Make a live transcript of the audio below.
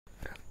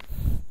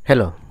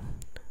Hello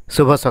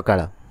शुभ सकाळ।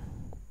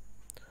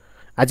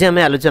 आज आम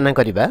आलोचना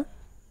करबा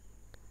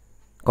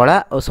कला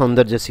और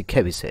सौंदर्य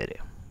शिक्षा विषय रे।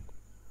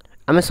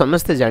 आम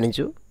समस्ते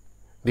जानिचु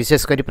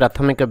विशेषकर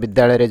प्राथमिक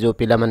विद्यालय रे जो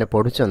पिला माने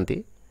पढ़ुचंती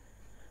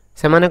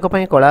सेमानक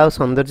पई कला और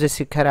सौंदर्य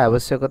शिक्षार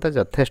आवश्यकता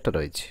यथेष्ट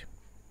रही।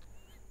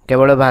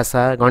 केवल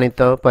भाषा,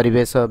 गणित,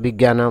 परिवेश,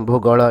 विज्ञान,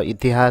 भूगोल,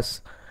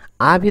 इतिहास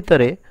आ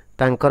भितरे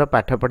तांकर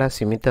पाठपढ़ा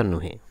सीमित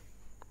नुहे।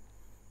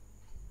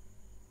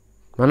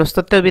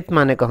 मनस्तत्वविद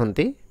माने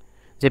कहती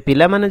जे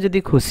पिला माने जदि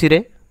खुशी रे,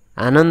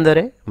 आनंद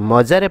रे,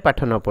 मजारे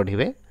पाठ न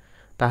पढ़िबे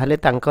ताहले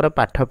तांकर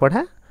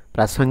पाठपढ़ा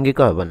प्रासंगिक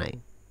हेब नाही।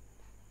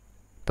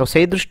 तो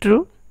से दृष्टि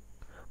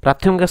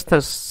प्राथमिक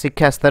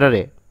शिक्षा स्तर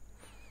रे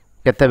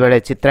केतेबेले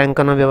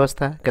चित्रांकन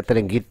व्यवस्था,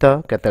 केतेले गीत,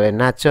 केतेले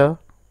नाच,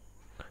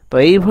 तो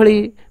यही भली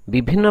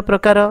विभिन्न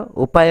प्रकार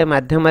उपाय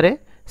माध्यम रे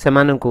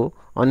सेमानकु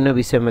अन्य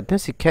विषय मध्ये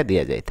शिक्षा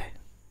दिया जाय थाए।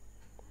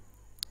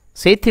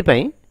 सेथि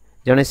पई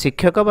जने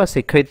शिक्षक बा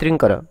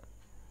शिक्षयित्रींकर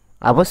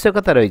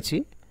आवश्यकता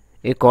रही।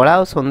 ए कला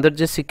और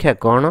सौंदर्य शिक्षा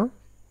कौन,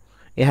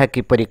 यह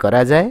किपरि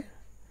करा जाए,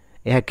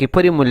 यह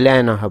किपरि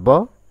मूल्यांकन हबो,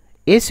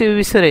 ए सब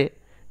विषय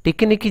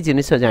टिकिनिकी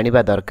जिनिस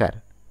जानिबा दरकार।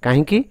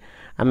 काहेकि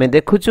आमे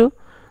देखुचु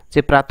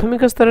जे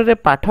प्राथमिक स्तर रे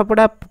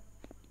पाठपढ़ा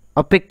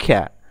अपेक्षा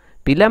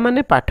पिला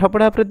माने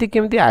पाठपढ़ा प्रति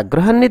केमती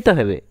आग्रहान्वित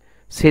हेबे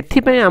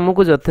सेथिपई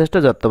आमको यथेष्ट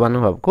जत्नवान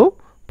होबाको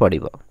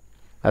पड़िबो।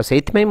 आ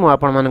सेथिपई मु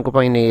आपण मानको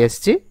पई नै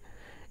आछि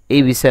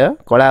ए विषय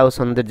कला और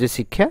सौंदर्य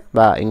शिक्षा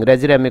बा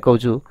इंग्रजी रे आमे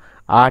कहूछु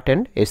आर्ट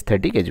एंड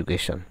एस्थेटिक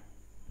एजुकेशन।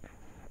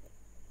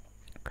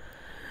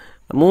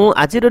 मु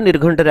आजिर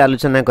निर्घंट रे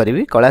आलोचना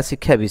करी कला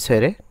शिक्षा विषय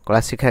रे। कला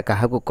शिक्षा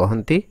काहाकू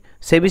कहंती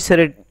से विषय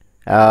रे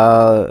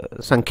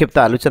संक्षिप्त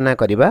आलोचना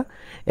करिबा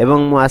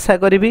एवं मु आशा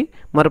करी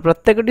मोर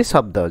प्रत्येकटी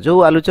शब्द जो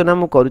आलोचना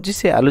मु करूची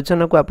से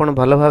आलोचना को आपण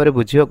भल भाव रे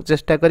बुझियो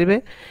चेष्टा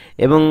करिवे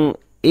एवं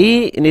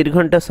ई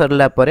निर्घंट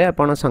सरला परे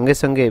आपण संगे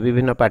संगे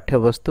विभिन्न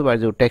पाठ्यवस्तु बा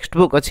जो टेक्स्ट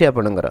बुक अच्छी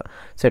आपणकर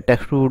से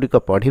टेक्स्ट बुक गुड़िक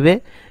पढ़िबे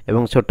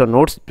एवं छोट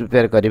नोट्स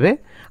प्रिपेयर करिवे।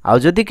 आ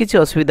जदि किछि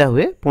असुविधा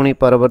हुए पुणी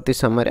परवर्ती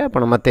समय रे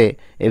आपण मते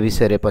ए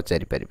विषय रे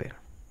पचारि परिबे।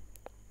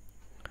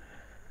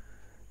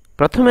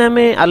 प्रथमे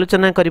आमे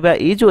आलोचना करिबा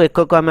ई जो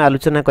एकक आमे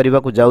आलोचना करिबा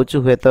को जाउछु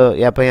हुए तो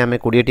या पई आमे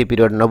 20 T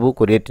period Nabu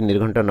 20 T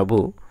निर्घंट Nabu.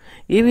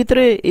 ई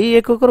भितरे ई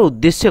एककर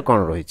उद्देश्य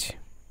कोन रहिछि।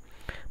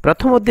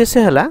 प्रथम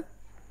उद्देश्य हला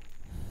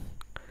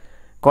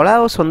कला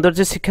और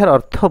सौंदर्य शिक्षार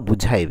अर्थ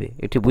बुझाइबे।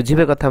 एठी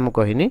बुझिबे कथा मु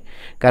कहिनी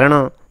कारण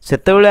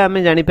सेतेबेले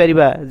आमे जानि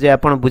परिबा जे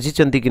आपण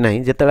बुझिचंती कि नाही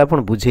जेतेबेले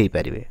आपण बुझेई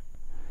परिबे।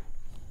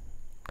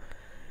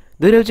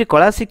 दुई होछि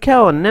कला शिक्षा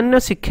और अन्य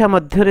शिक्षा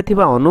मध्य रे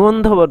थिबा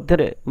अनुबंध मध्य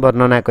रे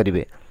वर्णना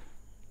करिवे।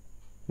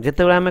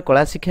 जेतेबेले आमे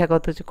कला शिक्षा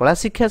कहत कला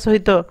शिक्षा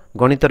सहित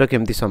गणितर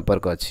केमती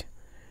संपर्क अछि,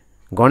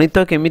 गणित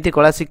केमिति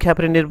कला शिक्षा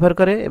पर निर्भर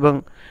करे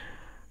एवं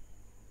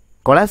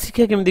कला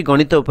शिक्षा केमिति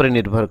गणित उपर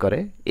निर्भर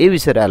करे ए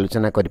विषय रे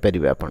आलोचना करि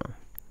परिबे। आपण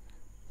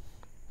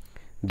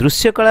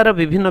दृश्य कलार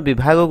विभिन्न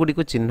विभाग गुड़ी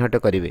को चिन्हट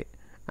करेंगे।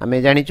 आम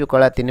जानीचु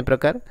कला तीन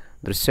प्रकार,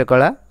 दृश्य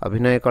कला,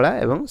 अभिनय कला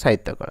एवं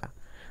साहित्य कला।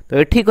 तो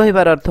ये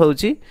कहबार अर्थ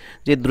होची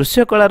जे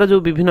दृश्य कलार जो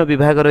विभिन्न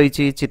विभाग रही,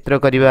 चित्र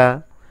करवा,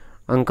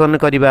 अंकन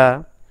करवा,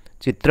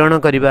 चित्रण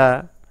करवा,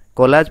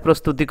 कोलाज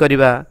प्रस्तुति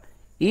करवा,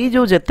 ये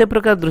जो जेते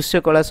प्रकार दृश्य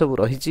कला सब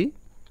रही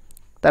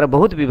तार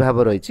बहुत विभाग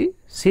रही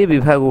से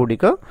विभाग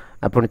गुड़िक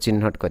आपण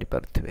चिन्हट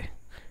करें।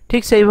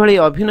 ठीक से भाई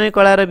अभिनय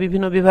कलार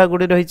विभिन्न विभाग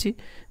गुड़ी रही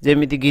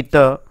जेमिति गीत,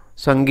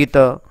 संगीत,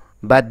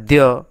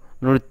 वाद्य,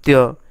 नृत्य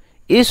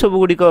ये सब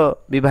गुड़िक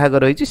विभाग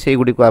रही से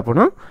गुड़ी को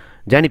आपण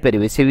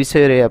जानीपर से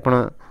विषय रे आपण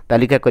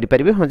तालिका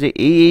करें। हाँ जे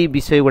यही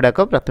विषय गुड़ाक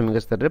प्राथमिक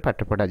स्तर में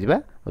पाठ पढ़ा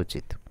जा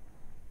उचित।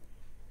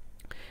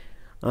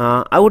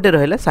 आउ गोटे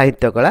रहा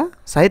साहित्य कला।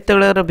 साहित्य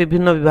कलार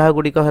विभिन्न विभाग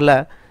गुड़िक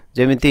है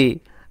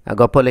जमीती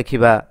गप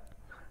लेखा,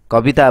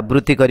 कविता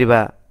आवृत्ति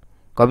करवा,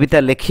 कविता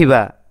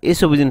लेखा, ये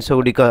सब जिनस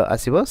गुड़िक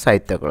आसब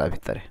साहित्य कला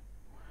भितर।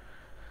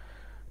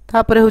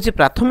 तापर हूँ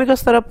प्राथमिक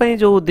स्तर पर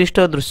जो उद्दिष्ट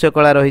दृश्य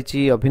कला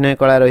रही, अभिनय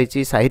कला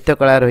रही, साहित्य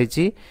कला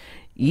रही,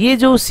 ये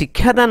जो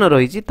शिक्षादान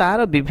रही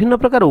तार विभिन्न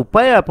प्रकार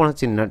उपाय आप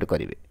चिन्हट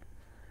करेंगे।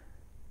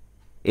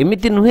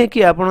 एमती नुहे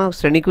कि आप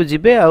श्रेणी को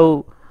जीवे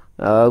आउ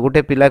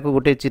गोटे पिला को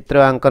गोटे चित्र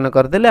आंकन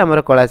करदे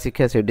आमर कला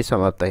शिक्षा से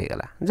समाप्त हो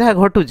गला जहाँ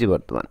घटुची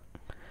बर्तमान।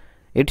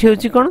 एठी हूँ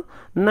कौन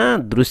ना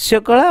दृश्य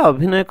कला,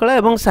 अभिनय कला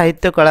एवं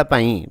साहित्य कला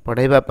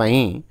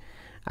पढ़ाइबापी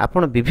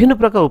आपण विभिन्न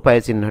प्रकार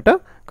उपाय चिन्हट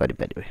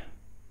करें।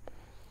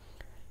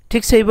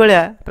 ठीक से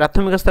भाया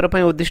प्राथमिक स्तर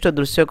पर उद्दिष्ट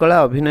दृश्य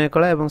कला, अभिनय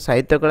कला एवं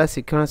साहित्य कला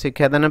शिक्षण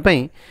शिक्षादान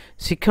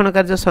शिक्षण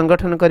कार्य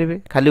संगठन करेंगे।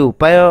 खाली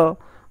उपाय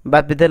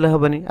बापिदेले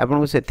हेबनी,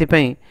 आपको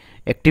से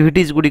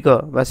एक्टिविटीज गुड़िक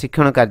बा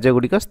शिक्षण कार्य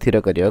गुड़िक स्थिर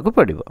करने को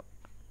पड़ो।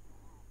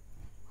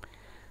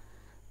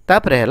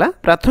 तापर है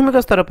प्राथमिक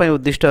स्तर पर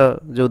उद्दिष्ट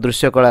जो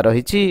दृश्य कला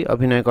रही,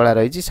 अभिनय कला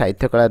रही,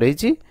 साहित्य कला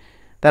रही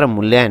तार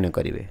मूल्यांकन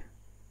करेंगे।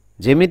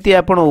 जेमिति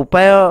आपण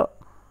उपाय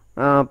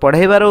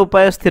पढ़ाइबार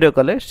उपाय स्थिर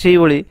कले से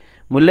भाई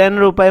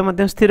मूल्यांकन उपाय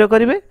मध्य स्थिर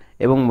करेंगे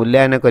एवं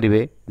मूल्यांकन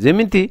करेंगे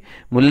जेमिति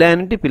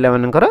मूल्यांकनटी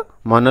पिलामानकर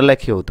मन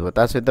लाखी होतबो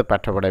ता सहित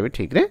पाठ पढ़ा भी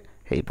ठीक रे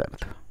हेई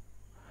पारथबो।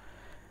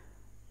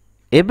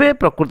 एबे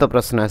प्रकृत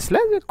प्रश्न आसला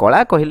जे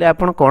कला कहले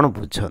आपण कोन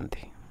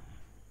बुझंती।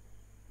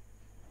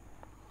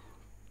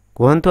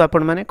 କୁହନ୍ତୁ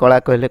ଆପଣମାନେ କଳା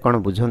କହିଲେ କ'ଣ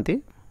ବୁଝନ୍ତି?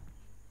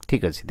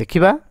 ଠିକ୍ ଅଛି,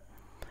 ଦେଖିବା।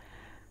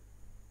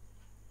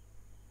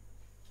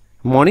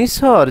 ମଣିଷ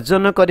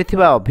ଅର୍ଜନ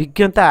କରିଥିବା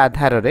ଅଭିଜ୍ଞତା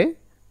ଆଧାରରେ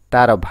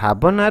ତାର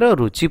ଭାବନାର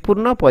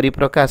ରୁଚିପୂର୍ଣ୍ଣ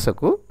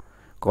ପରିପ୍ରକାଶକୁ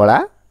କଳା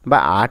ବା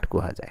ଆର୍ଟ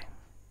କୁହାଯାଏ।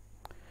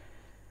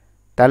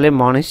 ତାହେଲେ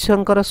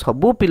ମଣିଷଙ୍କର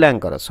ସବୁ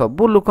ପିଲାଙ୍କର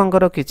ସବୁ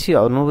ଲୋକଙ୍କର କିଛି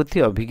ଅନୁଭୂତି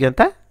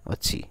ଅଭିଜ୍ଞତା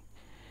ଅଛି।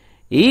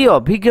 ଏଇ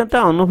ଅଭିଜ୍ଞତା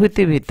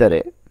ଅନୁଭୂତି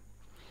ଭିତରେ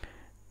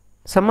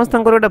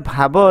ସମସ୍ତଙ୍କର ଗୋଟେ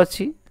ଭାବ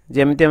ଅଛି,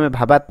 ଯେମିତି ଆମେ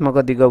ଭାବାତ୍ମକ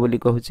ଦିଗ ବୋଲି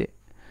କହୁଛେ।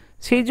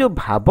 ସେଇ ଯେଉଁ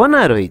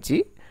ଭାବନା ରହିଛି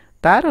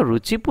ତାର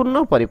ରୁଚିପୂର୍ଣ୍ଣ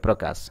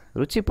ପରିପ୍ରକାଶ,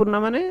 ରୁଚିପୂର୍ଣ୍ଣ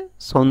ମାନେ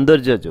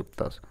ସୌନ୍ଦର୍ଯ୍ୟଯୁକ୍ତ,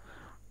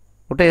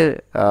 ଗୋଟେ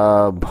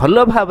ଭଲ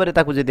ଭାବରେ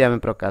ତାକୁ ଯଦି ଆମେ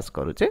ପ୍ରକାଶ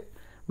କରୁଛେ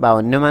ବା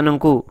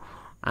ଅନ୍ୟମାନଙ୍କୁ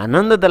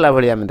ଆନନ୍ଦ ଦେଲା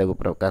ଭଳି ଆମେ ତାକୁ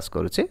ପ୍ରକାଶ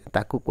କରୁଛେ,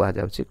 ତାକୁ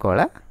କୁହାଯାଉଛି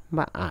କଳା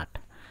ବା ଆର୍ଟ।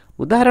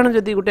 ଉଦାହରଣ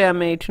ଯଦି ଗୋଟେ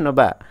ଆମେ ଏଇଠି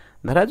ନେବା,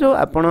 ଧରାଯାଉ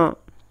ଆପଣ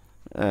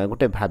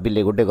ଗୋଟେ ଭାବିଲେ,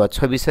 ଗୋଟେ ଗଛ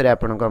ବିଷୟରେ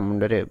ଆପଣଙ୍କ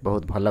ମୁଣ୍ଡରେ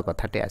ବହୁତ ଭଲ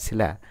କଥାଟେ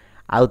ଆସିଲା,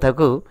 ଆଉ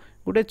ତାକୁ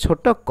ଗୋଟେ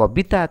ଛୋଟ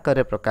କବିତା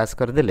ଆକାରରେ ପ୍ରକାଶ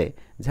କରିଦେଲେ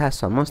ଯାହା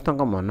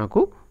ସମସ୍ତଙ୍କ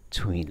ମନକୁ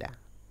ଛୁଇଁଲା।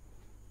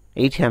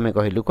 ଏଇଠି ଆମେ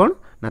କହିଲୁ କ'ଣ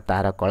ନା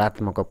ତାର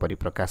କଳାତ୍ମକ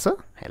ପରିପ୍ରକାଶ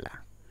ହେଲା।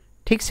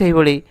 ଠିକ୍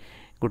ସେହିଭଳି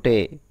ଗୋଟେ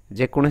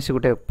ଯେକୌଣସି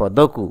ଗୋଟେ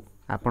ପଦକୁ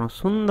ଆପଣ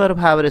ସୁନ୍ଦର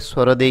ଭାବରେ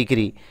ସ୍ୱର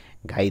ଦେଇକରି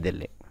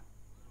ଗାଇଦେଲେ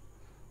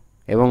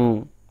ଏବଂ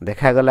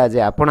ଦେଖାଗଲା ଯେ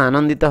ଆପଣ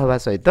ଆନନ୍ଦିତ ହେବା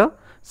ସହିତ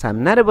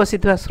ସାମ୍ନାରେ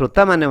ବସିଥିବା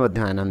ଶ୍ରୋତାମାନେ ମଧ୍ୟ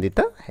ଆନନ୍ଦିତ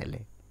ହେଲେ,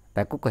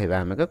 ତାକୁ କହିବା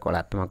ଆମେ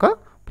କଳାତ୍ମକ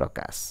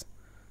ପ୍ରକାଶ।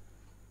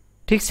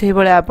 ଠିକ୍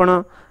ସେହିଭଳି ଆପଣ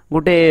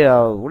ଗୋଟେ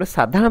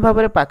ସାଧାରଣ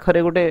ଭାବରେ ପାଖରେ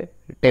ଗୋଟେ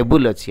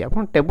ଟେବୁଲ୍ ଅଛି,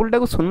 ଆପଣ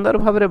ଟେବୁଲ୍ଟାକୁ ସୁନ୍ଦର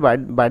ଭାବରେ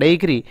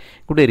ବାଡ଼େଇକରି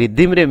ଗୋଟେ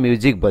ରିଦିମ୍ରେ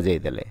ମ୍ୟୁଜିକ୍ ବଜାଇ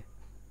ଦେଲେ,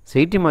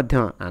 ସେଇଠି ମଧ୍ୟ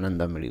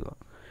ଆନନ୍ଦ ମିଳିବ।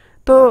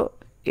 ତ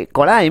ଏ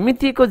କଳା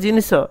ଏମିତି ଏକ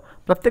ଜିନିଷ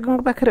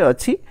ପ୍ରତ୍ୟେକଙ୍କ ପାଖରେ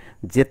ଅଛି,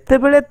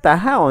 ଯେତେବେଳେ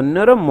ତାହା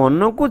ଅନ୍ୟର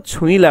ମନକୁ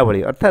ଛୁଇଁଲା ଭଳି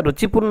ଅର୍ଥାତ୍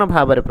ରୁଚିପୂର୍ଣ୍ଣ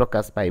ଭାବରେ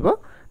ପ୍ରକାଶ ପାଇବ,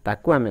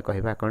 ତାକୁ ଆମେ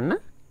କହିବା କ'ଣ ନା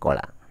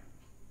କଳା।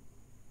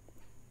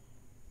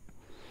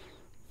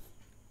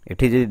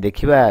 ଏଠି ଯଦି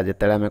ଦେଖିବା,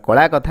 ଯେତେବେଳେ ଆମେ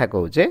କଳା କଥା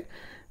କହୁଛେ,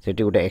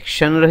 ସେଠି ଗୋଟେ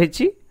ଆକ୍ସନ୍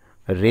ରହିଛି,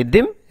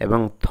 ରିଦିମ୍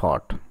ଏବଂ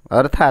ଥଟ୍,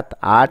 ଅର୍ଥାତ୍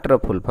ଆର୍ଟର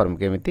ଫୁଲ୍ ଫର୍ମ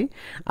କେମିତି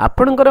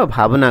ଆପଣଙ୍କର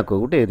ଭାବନାକୁ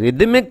ଗୋଟେ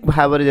ରିଦିମିକ୍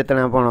ଭାବରେ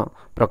ଯେତେବେଳେ ଆପଣ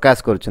ପ୍ରକାଶ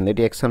କରୁଛନ୍ତି,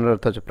 ଏଠି ଆକ୍ସନ୍ର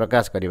ଅର୍ଥ ହେଉଛି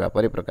ପ୍ରକାଶ କରିବା,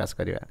 ପରିପ୍ରକାଶ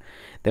କରିବା।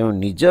 ତେଣୁ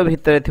ନିଜ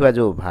ଭିତରେ ଥିବା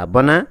ଯେଉଁ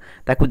ଭାବନା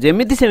ତାକୁ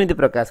ଯେମିତି ସେମିତି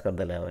ପ୍ରକାଶ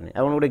କରିଦେଲେ ହେବନି।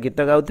 ଆପଣ ଗୋଟେ ଗୀତ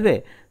ଗାଉଥିବେ,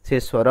 ସେ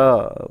ସ୍ୱର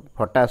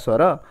ଫଟା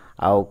ସ୍ୱର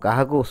ଆଉ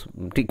କାହାକୁ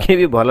ଟିକେ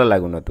ବି ଭଲ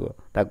ଲାଗୁନଥିବ,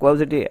 ତାକୁ ଆଉ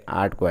ସେଠି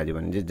ଆର୍ଟ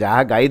କୁହାଯିବନି, ଯେ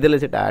ଯାହା ଗାଇଦେଲେ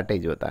ସେଇଟା ଆର୍ଟ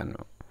ହେଇଯିବ, ତା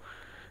ନୁହଁ।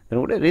 ତେଣୁ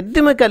ଗୋଟେ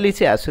ରିଦିମିକାଲି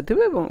ସେ ଆସୁଥିବ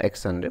ଏବଂ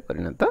ଆକ୍ସନ୍ରେ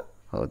ପରିଣତ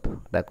ହେଉଥିବ,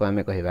 ତାକୁ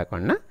ଆମେ କହିବା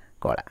କ'ଣ ନା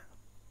କଳା।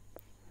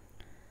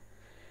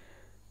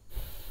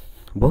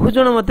 ବହୁ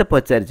ଜଣ ମୋତେ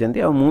ପଚାରିଛନ୍ତି,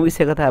 ଆଉ ମୁଁ ବି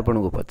ସେ କଥା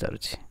ଆପଣଙ୍କୁ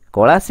ପଚାରୁଛି,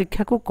 କଳା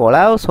ଶିକ୍ଷାକୁ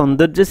କଳା ଓ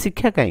ସୌନ୍ଦର୍ଯ୍ୟ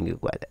ଶିକ୍ଷା କାହିଁକି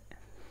କୁହାଯାଏ?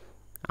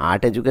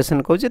 ଆର୍ଟ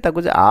ଏଜୁକେସନ୍ କହୁଛେ, ତାକୁ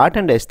ଯେ ଆର୍ଟ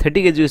ଆଣ୍ଡ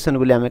ଏସ୍ଥେଟିକ୍ ଏଜୁକେସନ୍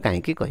ବୋଲି ଆମେ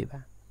କାହିଁକି କହିବା?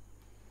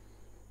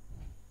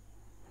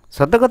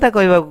 ସତ କଥା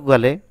କହିବାକୁ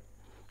ଗଲେ,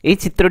 ଏଇ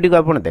ଚିତ୍ରଟିକୁ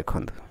ଆପଣ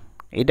ଦେଖନ୍ତୁ,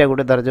 ଏଇଟା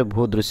ଗୋଟେ ଧରାଯାଉ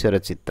ଭୂଦୃଶ୍ୟର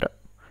ଚିତ୍ର।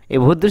 ଏ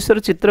ଭୂଦୃଶ୍ୟର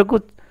ଚିତ୍ରକୁ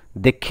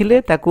ଦେଖିଲେ,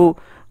 ତାକୁ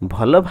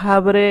ଭଲ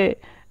ଭାବରେ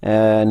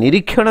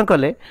ନିରୀକ୍ଷଣ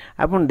କଲେ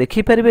ଆପଣ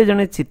ଦେଖିପାରିବେ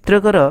ଜଣେ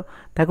ଚିତ୍ରକର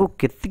ତାକୁ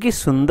କେତିକି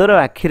ସୁନ୍ଦର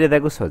ଆଖିରେ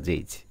ତାକୁ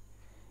ସଜେଇଛି।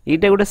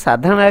 ଏଇଟା ଗୋଟେ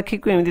ସାଧାରଣ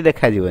ଆଖିକୁ ଏମିତି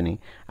ଦେଖାଯିବନି,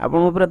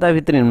 ଆପଣଙ୍କୁ ପୁରା ତା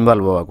ଭିତରେ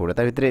ଇନଭଲ୍ଭ ହେବାକୁ ପଡ଼ିବ,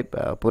 ତା ଭିତରେ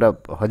ପୁରା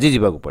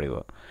ହଜିଯିବାକୁ ପଡ଼ିବ।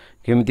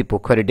 କେମିତି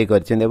ପୋଖରୀଟି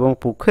କରିଛନ୍ତି ଏବଂ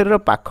ପୋଖରୀର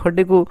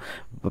ପାଖଟିକୁ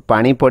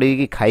ପାଣି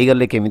ପଡ଼ିକି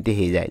ଖାଇଗଲେ କେମିତି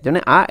ହେଇଯାଏ, ଜଣେ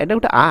ଏଇଟା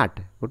ଗୋଟେ ଆର୍ଟ,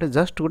 ଗୋଟେ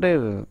ଜଷ୍ଟ ଗୋଟେ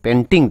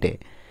ପେଣ୍ଟିଂଟେ,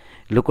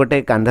 ଲୋକଟେ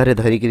କାନ୍ଧରେ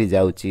ଧରିକିରି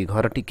ଯାଉଛି,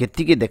 ଘରଟି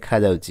କେତିକି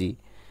ଦେଖାଯାଉଛି।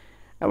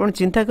 ଆପଣ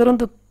ଚିନ୍ତା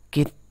କରନ୍ତୁ,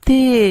 କେତେ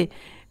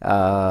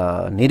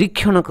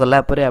ନିରୀକ୍ଷଣ କଲା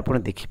ପରେ ଆପଣ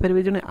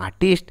ଦେଖିପାରିବେ ଜଣେ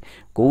ଆର୍ଟିଷ୍ଟ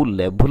କେଉଁ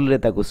ଲେଭୁଲରେ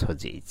ତାକୁ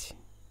ସଜେଇଛି।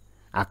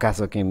 ଆକାଶ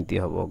କେମିତି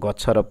ହେବ,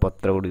 ଗଛର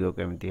ପତ୍ର ଗୁଡ଼ିକ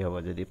କେମିତି ହେବ,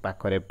 ଯଦି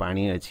ପାଖରେ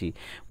ପାଣି ଅଛି,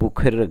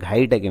 ପୋଖରୀର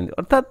ଘାଇଟା କେମିତି,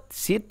 ଅର୍ଥାତ୍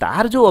ସିଏ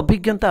ତାର ଯେଉଁ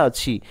ଅଭିଜ୍ଞତା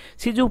ଅଛି,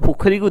 ସେ ଯେଉଁ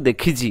ପୋଖରୀକୁ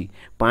ଦେଖିଛି,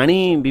 ପାଣି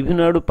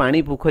ବିଭିନ୍ନ ଆଡ଼ୁ ପାଣି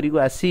ପୋଖରୀକୁ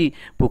ଆସି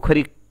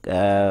ପୋଖରୀ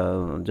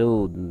ଯେଉଁ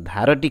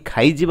ଧାରଟି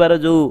ଖାଇଯିବାର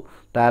ଯେଉଁ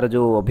ତାର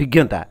ଯେଉଁ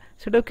ଅଭିଜ୍ଞତା,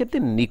 ସେଟାକୁ କେତେ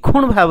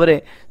ନିଖୁଣ ଭାବରେ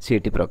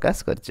ସେଠି ପ୍ରକାଶ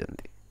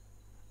କରିଛନ୍ତି।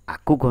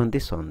 ଆକୁ କହନ୍ତି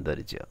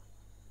ସୌନ୍ଦର୍ଯ୍ୟ।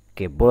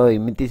 କେବଳ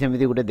ଏମିତି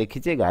ସେମିତି ଗୋଟେ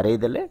ଦେଖିଛେ ଗାରେଇ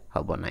ଦେଲେ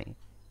ହେବ ନାହିଁ।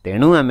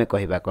 ତେଣୁ ଆମେ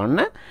କହିବା କ'ଣ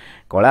ନା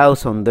କଳା ଓ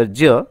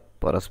ସୌନ୍ଦର୍ଯ୍ୟ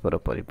ପରସ୍ପର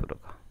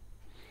ପରିପୂରକ।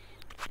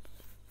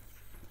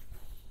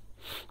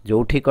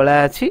 ଯେଉଁଠି କଳା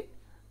ଅଛି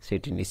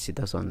ସେଇଠି ନିଶ୍ଚିତ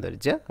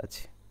ସୌନ୍ଦର୍ଯ୍ୟ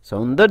ଅଛି।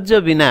 ସୌନ୍ଦର୍ଯ୍ୟ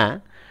ବିନା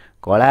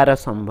କଳାର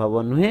ସମ୍ଭବ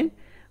ନୁହେଁ,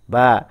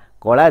 ବା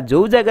କଳା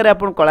ଯେଉଁ ଜାଗାରେ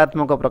ଆପଣ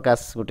କଳାତ୍ମକ ପ୍ରକାଶ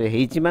ଗୋଟେ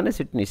ହେଇଛି ମାନେ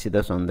ସେଠି ନିଶ୍ଚିତ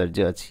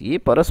ସୌନ୍ଦର୍ଯ୍ୟ ଅଛି। ଇଏ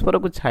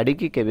ପରସ୍ପରକୁ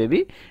ଛାଡ଼ିକି କେବେ ବି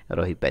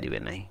ରହିପାରିବେ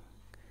ନାହିଁ।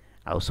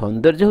 ଆଉ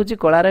ସୌନ୍ଦର୍ଯ୍ୟ ହେଉଛି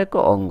କଳାର ଏକ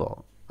ଅଙ୍ଗ।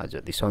 ଆଉ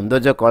ଯଦି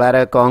ସୌନ୍ଦର୍ଯ୍ୟ କଳାର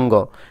ଏକ ଅଙ୍ଗ,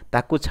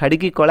 ତାକୁ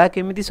ଛାଡ଼ିକି କଳା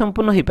କେମିତି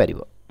ସମ୍ପୂର୍ଣ୍ଣ ହୋଇପାରିବ?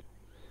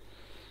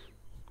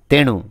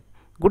 ତେଣୁ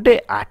ଗୋଟେ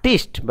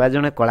ଆର୍ଟିଷ୍ଟ ବା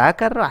ଜଣେ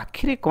କଳାକାରର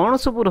ଆଖିରେ କ'ଣ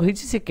ସବୁ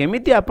ରହିଛି, ସେ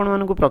କେମିତି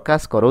ଆପଣମାନଙ୍କୁ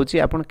ପ୍ରକାଶ କରାଉଛି,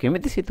 ଆପଣ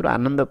କେମିତି ସେଥିରୁ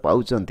ଆନନ୍ଦ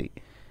ପାଉଛନ୍ତି,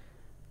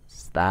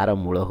 ତାର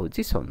ମୂଳ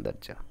ହେଉଛି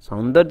ସୌନ୍ଦର୍ଯ୍ୟ।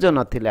 ସୌନ୍ଦର୍ଯ୍ୟ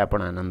ନଥିଲେ ଆପଣ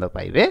ଆନନ୍ଦ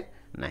ପାଇବେ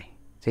ନାହିଁ।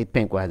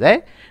 ସେଇଥିପାଇଁ କୁହାଯାଏ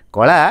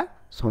କଳା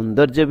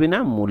ସୌନ୍ଦର୍ଯ୍ୟ ବିନା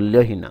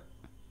ମୂଲ୍ୟହୀନ।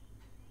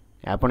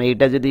 ଆପଣ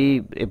ଏଇଟା ଯଦି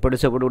ଏପଟେ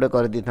ସେପଟେ ଗୋଟେ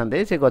କରିଦେଇଥାନ୍ତେ,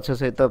 ସେ ଗଛ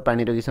ସହିତ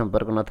ପାଣିର କିଛି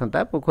ସମ୍ପର୍କ ନଥାନ୍ତା,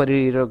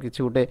 ପୋଖରୀର କିଛି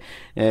ଗୋଟେ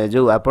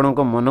ଯେଉଁ ଆପଣଙ୍କ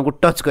ମନକୁ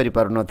ଟଚ୍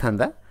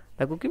କରିପାରୁନଥାନ୍ତା,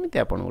 ताकू केमिति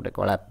आपण गोटे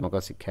कलात्मक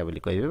शिक्षा बोली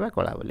कहिबे बा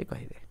कला बोली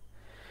कहिबे।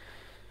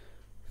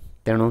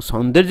 तेणु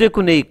सौंदर्य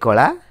को नहीं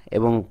कला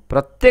एवं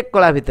प्रत्येक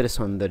कला भितर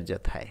सौंदर्य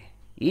थाए।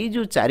 ये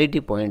जो 4टी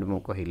पॉइंट मु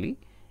कहली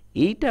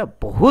यहीटा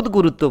बहुत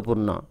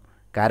गुरुत्वपूर्ण,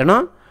 कारण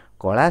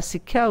कला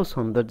शिक्षा और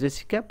सौंदर्य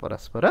शिक्षा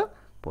परस्पर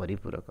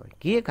परिपूरक,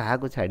 किए क्या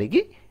छाड़ी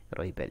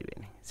रही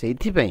पारे से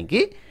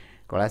कि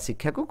कला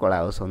शिक्षा को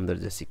कला और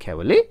सौंदर्य शिक्षा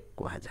बोली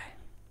कह जाए।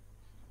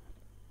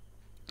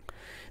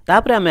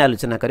 तापर आम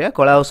आलोचना करिया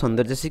कला और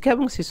सौंदर्य शिक्षा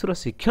और शिशुर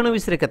शिक्षण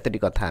विषय केतोटी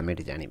कथा आम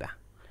ये जाना।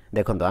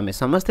 देखो आम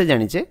समस्ते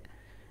जानीचे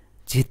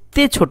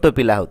जिते छोट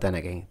पिला होता ना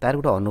कहीं तार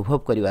गोटे अनुभव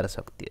करिवार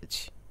शक्ति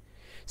अच्छी,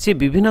 सी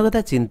विभिन्न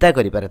कथा चिंता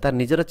करिपारे, तार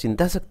निजर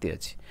चिंता शक्ति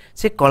अच्छी,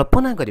 से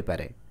कल्पना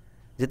करिपारे।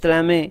 जिते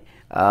आम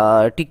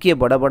टिके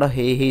बड़ बड़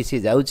हे सी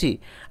जाऊँगी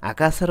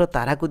आकाशर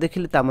तारा को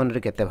देखिले ता मन रे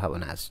केते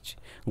भावना आसुची,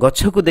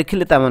 गछ को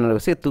देखिले ता मन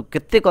से तू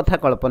केते कथा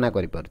कल्पना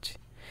करि पारुची,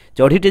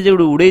 चढ़ीटे जो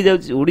उड़ी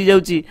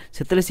जाऊँगी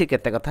से सी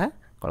केते कथा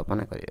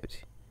कल्पना करि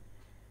जाउची।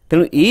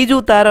 तेणु ये जो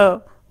तार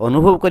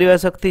अनुभव करने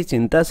शक्ति,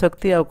 चिंता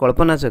शक्ति और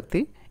कल्पना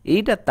शक्ति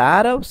यहीटा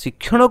तार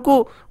शिक्षण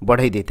को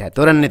बढ़ाई दे था,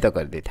 त्वरान्वित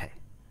कर दे था।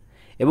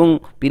 एवं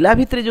पिला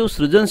भितर जो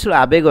सृजनशील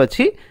आवेग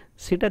अच्छी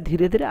सीटा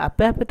धीरे धीरे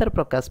आपे आपे तार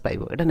प्रकाश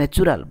पाइबो, एटा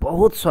नेचुरल,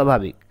 बहुत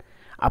स्वाभाविक।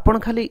 आपण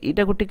खाली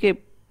एटा को टिके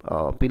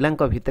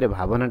पिलांक भितर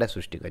भावनाटा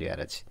सृष्टि करिवार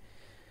अछि।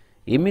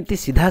 एमिति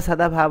सीधा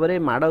साधा भाव में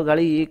माड़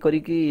गाड़ी ये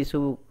करिकी ये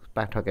सब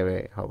पाठ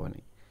केबे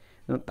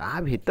हबनी। ता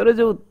भितर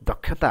जो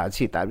दक्षता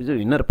अच्छी, तार जो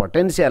इनर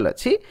पोटेंशियल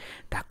अच्छी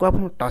ताको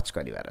आपण टच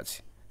करिवार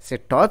अछि। से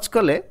टच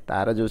कले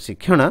तार जो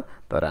शिक्षण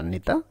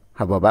त्वरान्वित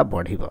हम बा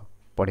बढ़िबो,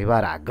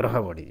 पढ़िबार आग्रह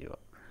बढ़ी जीवो।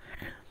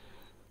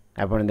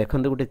 आपण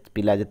देखंतु गोटे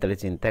पिला जतले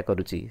चिंता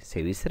करूची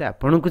से विषय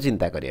आपन को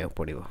चिंता करिया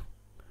पड़िबो।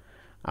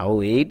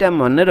 आउ एटा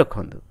मन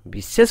रखंतु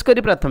विशेष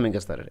करी प्राथमिक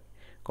स्तर रे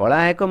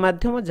कला एक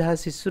माध्यम जहाँ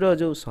शिशुर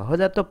जो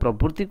सहजात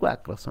प्रवृत्ति को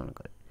आकर्षण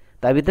करे,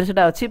 ता भीतर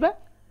सेटा अछि बा।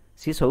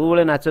 सी सब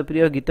बेले नाच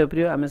प्रिय, गीत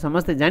प्रिय, आम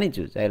समस्ते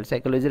जानीचु, चाइल्ड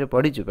साइकोलॉजी रे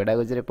पढ़ीचु,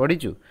 पेडागोजी रे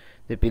पढ़ीचु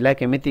जे पिला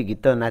केमिति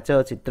गीत नाच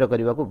चित्र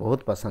करने को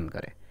बहुत पसंद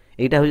करे।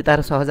 एटा होची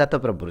तार सहजात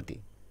प्रवृत्ति।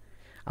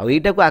 आ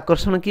एटा को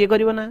आकर्षण किए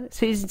करिवो ना,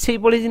 से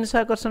बड़ी जिनिस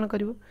आकर्षण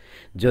करिवो।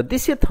 जदि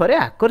से थरे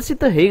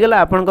आकर्षित हो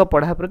गला आपन को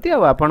पढ़ा प्रति आ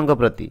आपन को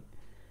प्रति,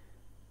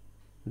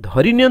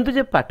 धरी नियंतु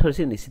जे पाठ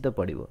से निश्चित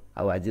पड़िबो।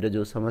 आ आजिर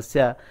जो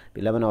समस्या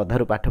पिला माने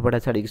अधारु पाठ पढ़ा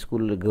छाड़ी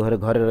स्कूल घर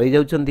घर रही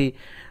जाउछंती,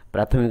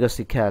 प्राथमिक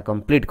शिक्षा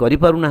कंप्लीट करि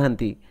पारु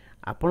नाहंती,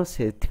 आपण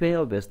सेथिबे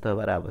व्यस्त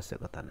होबार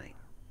आवश्यकता नाही।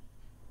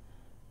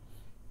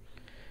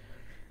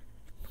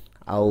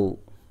 आउ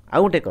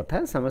गोटे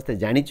कथा समस्ते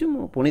जानीचु,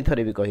 मु पुणी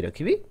थरे भी कही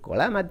रखिबी,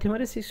 कला माध्यम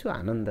रे शिशु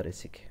आनंद रे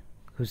शिखे,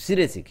 खुशी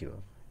रे शिखिबो।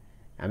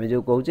 आमे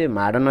जो कहूचे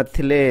माड़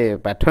नथिले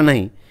पाठ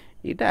नाही,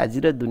 एटा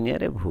आजिर दुनिया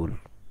रे भूल।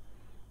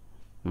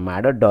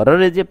 माड़ डर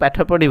रे जे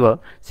पाठ पढ़िबो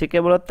से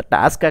केवल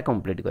टास्क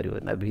कंप्लीट करिवो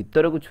ना,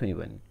 भीतर को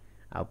छुईबनी।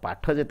 आ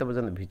पाठ जेते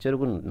पर्यंत भीतर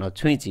को न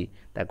छुईची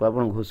ताको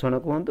आपण घोषण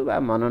कहंतु बा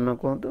मनन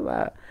कहंतु बा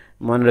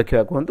मन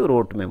रखिबा कहंतु,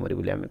 रोट मेमोरी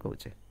बोली आमे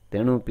कहूचे।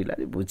 तेणु पिला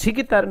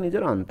बुझिकी तार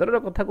निजर अंतरर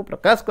कथा को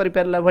प्रकाश करि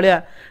पारला भलिया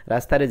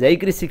रास्ता रे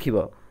जाईकरी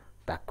शिखिबो,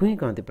 ताकू ही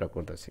कहंती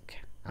प्रकृत शिक्षा।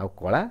 आ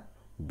कला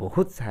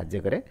बहुत साहाय्य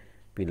करे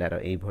पिलार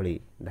एई भली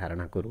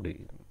धारणा को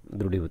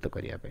दृढ़ीभूत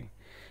करिया पई,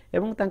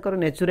 एवं तांकर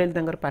नेचुरल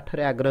तांकर पाठ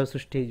रे आग्रह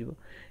सृष्टि हो जिवो।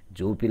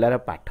 जो पिलार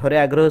पाठ रे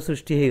आग्रह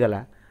सृष्टि हो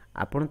गला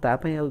आपण ता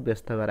पई आ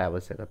व्यस्त होबार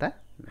आवश्यकता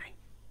नाही।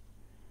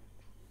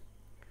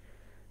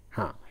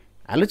 हाँ,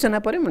 आलोचना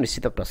पर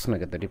निश्चित प्रश्न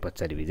केतोटी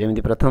पचारिबी।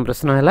 जेमिति प्रथम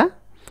प्रश्न हैला,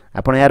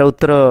 आपण यार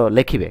उत्तर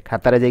लिखिबे,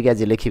 खातारे जाइके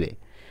आज लिखिबे,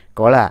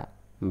 कला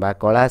बा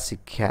कला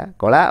शिक्षा,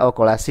 कला और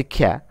कला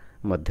शिक्षा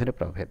मध्य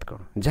प्रभेद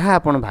कौन, जहाँ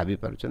आपण भाभी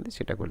पारुचंती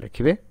सेटा को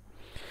लिखिबे।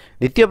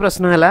 द्वितीय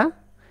प्रश्न हैला,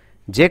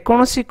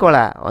 जेकोसी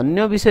कला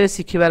अन्य विषय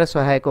शिखिबार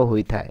सहायक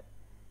होता है,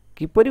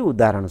 किपरि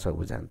उदाहरण सब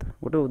बुझात,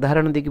 गोटे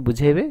उदाहरण देकी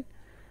बुझेबे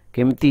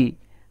केमिति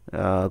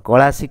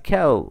कला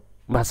शिक्षा और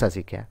भाषा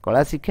शिक्षा,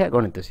 कला शिक्षा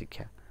गणित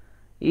शिक्षा,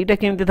 एटा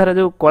केमिति धर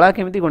जो कला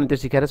केमिति गणित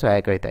शिक्षार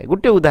सहायक होता है,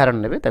 गोटे उदाहरण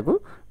नेबे ताकू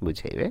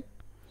बुझेबे।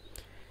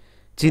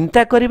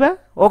 चिंता करिबा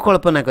और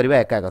कल्पना करिबा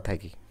एका कथा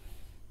कि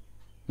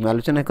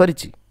आलोचना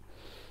करिछि,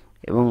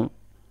 एवं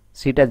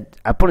सीटा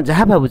आपण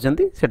जहाँ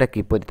भावुचंती सेटा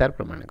किपरि तार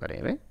प्रमाण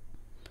करेबे।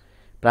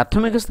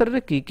 प्राथमिक स्तर रे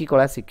की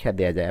कला शिक्षा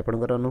दिया जाए,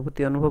 आपनकर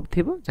अनुभूति अनुभव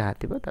थिबो, जहाँ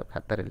थिबो ता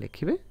खातारे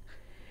लिखिबे।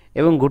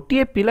 एवं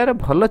गोटिए पिलार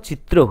भल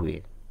चित्र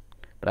हुए,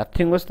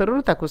 प्राथमिक स्तर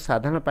रो ताकू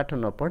साधारण पाठ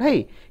न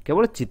पढ़ाई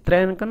केवल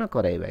चित्रांकन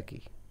कराइबा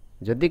कि,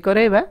 जदि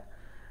कराइबा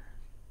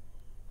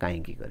काई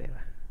की कराइबा।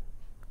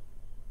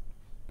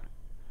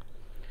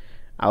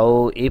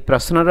 आउ ए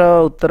प्रश्नर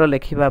उत्तर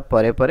लिखिबा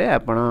परे परे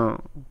आपण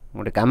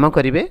गोटे काम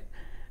करिवे,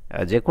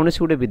 जेकोसी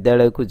गोटे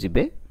विद्यालय को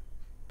जिबे,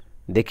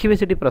 देखिए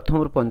सेठी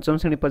प्रथम पंचम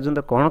श्रेणी पर्यंत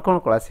कौन कौन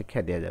कला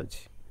शिक्षा दि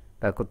जाउछि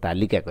ताको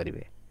तालिका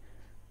करिवे।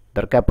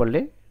 दरकार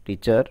पड़ले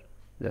टीचर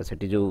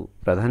सेठी जो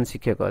प्रधान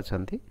शिक्षक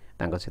अछंती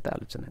तांको सहित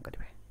आलोचना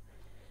करिवे।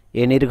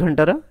 ए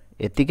निर्घंटर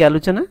एतिक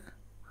आलोचना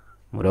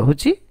मु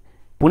रहुछि,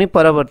 पुणी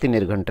परवर्ती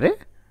निर्घंटरे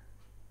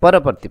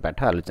परवर्ती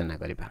पाठ आलोचना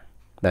करिबा।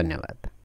 धन्यवाद।